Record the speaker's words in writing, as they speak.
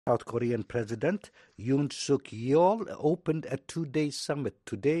South Korean President Yoon Suk Yeol opened a two-day summit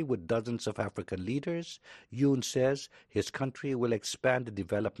today with dozens of African leaders. Yoon says his country will expand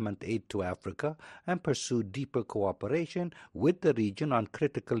development aid to Africa and pursue deeper cooperation with the region on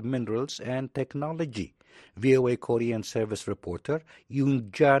critical minerals and technology. VOA Korean service reporter Yoon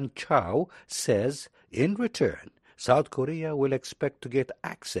Jan Chow says in return, South Korea will expect to get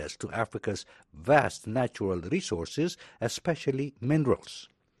access to Africa's vast natural resources, especially minerals.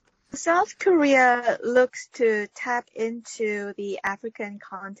 South Korea looks to tap into the African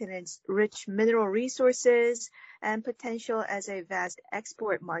continent's rich mineral resources and potential as a vast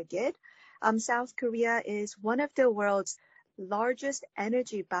export market. South Korea is one of the world's largest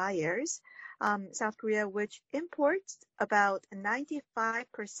energy buyers. South Korea, which imports about 95%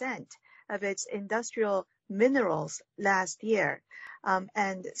 of its industrial minerals last year.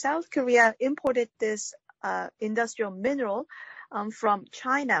 And South Korea imported this industrial mineral from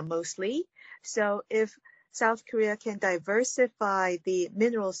China mostly. So if South Korea can diversify the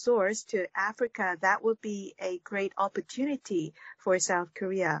mineral source to Africa, that would be a great opportunity for South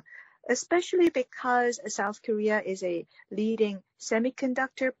Korea, especially because South Korea is a leading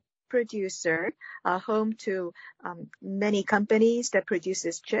semiconductor producer, home to many companies that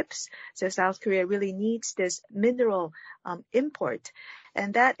produces chips. So South Korea really needs this mineral import.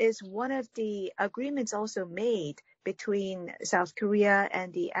 And that is one of the agreements also made between South Korea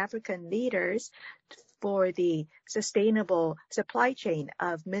and the African leaders for the sustainable supply chain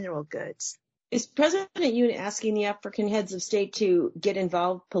of mineral goods. Is President Yoon asking the African heads of state to get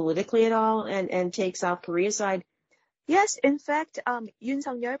involved politically at all and take South Korea's side? Yes, in fact, President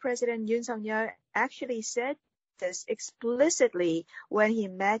Yoon Suk-yeol actually said this explicitly when he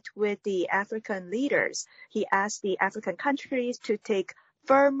met with the African leaders. He asked the African countries to take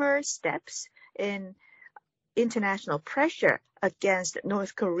firmer steps in international pressure against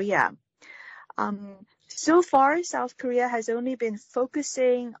North Korea. So far, South Korea has only been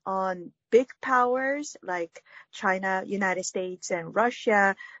focusing on big powers like China, United States, and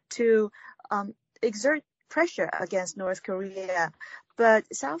Russia to exert pressure against North Korea. But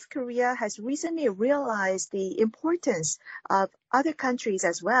South Korea has recently realized the importance of other countries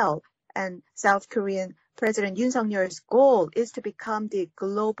as well. And South Korean President Yoon Suk-yeol's goal is to become the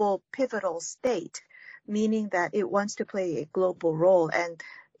global pivotal state, meaning that it wants to play a global role and,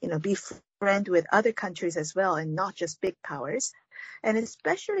 be friend with other countries as well, and not just big powers. And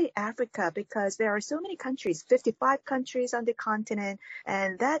especially Africa, because there are so many countries, 55 countries on the continent,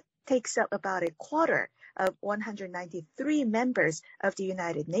 and that takes up about a quarter of 193 members of the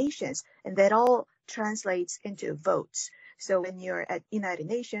United Nations, and that all translates into votes. So when you're at United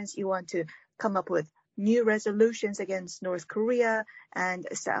Nations, you want to come up with new resolutions against North Korea, and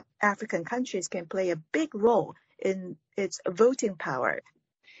South African countries can play a big role in its voting power.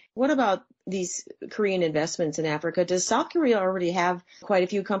 What about these Korean investments in Africa? Does South Korea already have quite a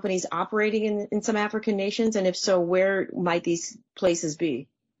few companies operating in some African nations? And if so, where might these places be?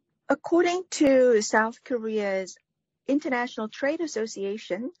 According to South Korea's International Trade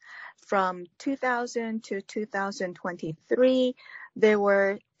Association, from 2000 to 2023, there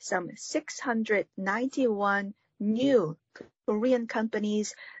were some 691 new Korean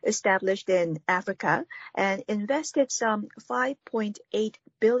companies established in Africa and invested some $5.8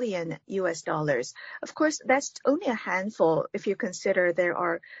 billion US. Of course, that's only a handful if you consider there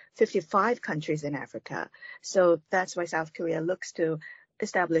are 55 countries in Africa. So that's why South Korea looks to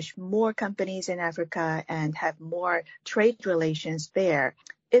establish more companies in Africa and have more trade relations there.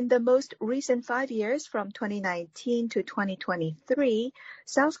 In the most recent 5 years, from 2019 to 2023,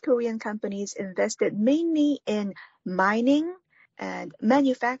 South Korean companies invested mainly in mining and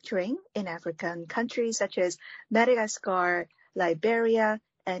manufacturing in African countries such as Madagascar, Liberia,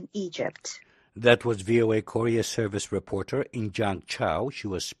 and Egypt. That was VOA Korea service reporter Injang Chow. She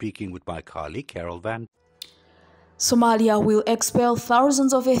was speaking with my colleague Carol Van. Somalia will expel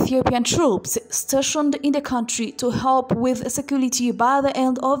thousands of Ethiopian troops stationed in the country to help with security by the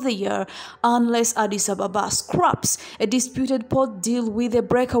end of the year unless Addis Ababa scraps a disputed port deal with the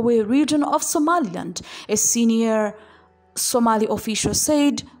breakaway region of Somaliland, a senior Somali official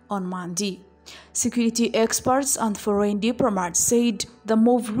said on Monday. Security experts and foreign diplomats said the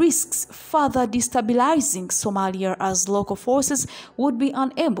move risks further destabilizing Somalia as local forces would be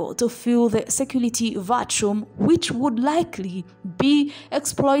unable to fill the security vacuum, which would likely be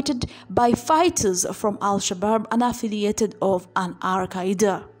exploited by fighters from Al-Shabaab, an affiliated of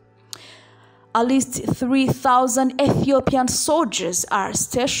Al-Qaeda. At least 3,000 Ethiopian soldiers are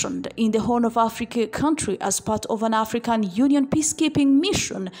stationed in the Horn of Africa country as part of an African Union peacekeeping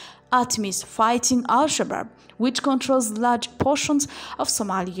mission ATMIS fighting Al-Shabaab, which controls large portions of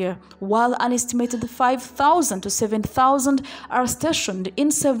Somalia, while an estimated 5,000 to 7,000 are stationed in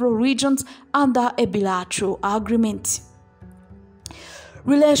several regions under a bilateral agreement.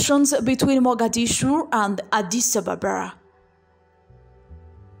 Relations between Mogadishu and Addis Ababa.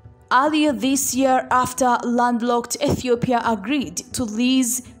 Earlier this year, after landlocked Ethiopia agreed to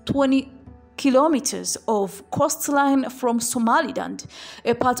lease 20 kilometers of coastline from Somaliland,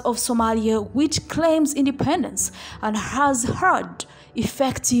 a part of Somalia which claims independence and has had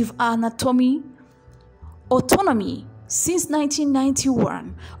effective autonomy since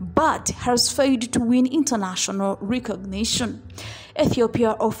 1991, but has failed to win international recognition.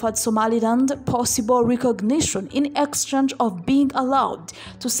 Ethiopia offered Somaliland possible recognition in exchange of being allowed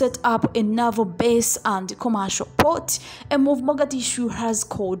to set up a naval base and commercial port, a move Mogadishu has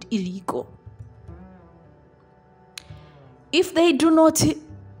called illegal. If they do not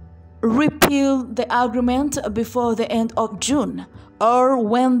repeal the agreement before the end of June, or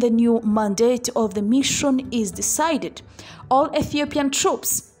when the new mandate of the mission is decided, all Ethiopian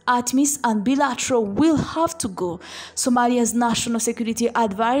troops, ATMIS and bilateral will have to go, Somalia's National Security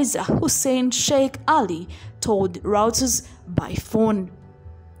Advisor Hussein Sheikh Ali told Reuters by phone.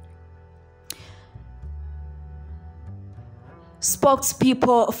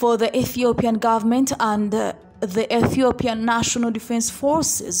 Spokespeople for the Ethiopian government and the Ethiopian National Defense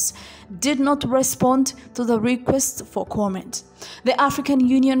Forces did not respond to the request for comment. The African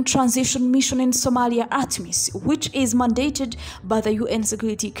Union Transition Mission in Somalia, ATMIS, which is mandated by the UN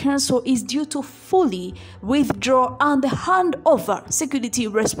Security Council, is due to fully withdraw and hand over security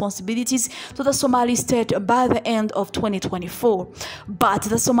responsibilities to the Somali state by the end of 2024. But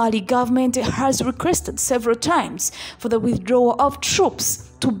the Somali government has requested several times for the withdrawal of troops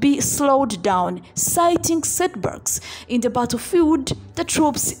to be slowed down, citing setbacks in the battlefield. The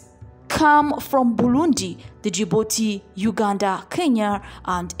troops come from Burundi, Djibouti, Uganda, Kenya,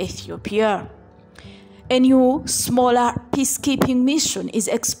 and Ethiopia. A new, smaller peacekeeping mission is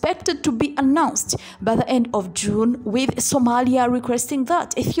expected to be announced by the end of June, with Somalia requesting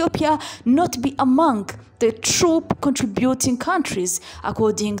that Ethiopia not be among the troop contributing countries,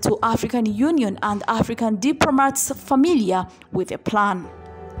 according to African Union and African diplomats familiar with the plan.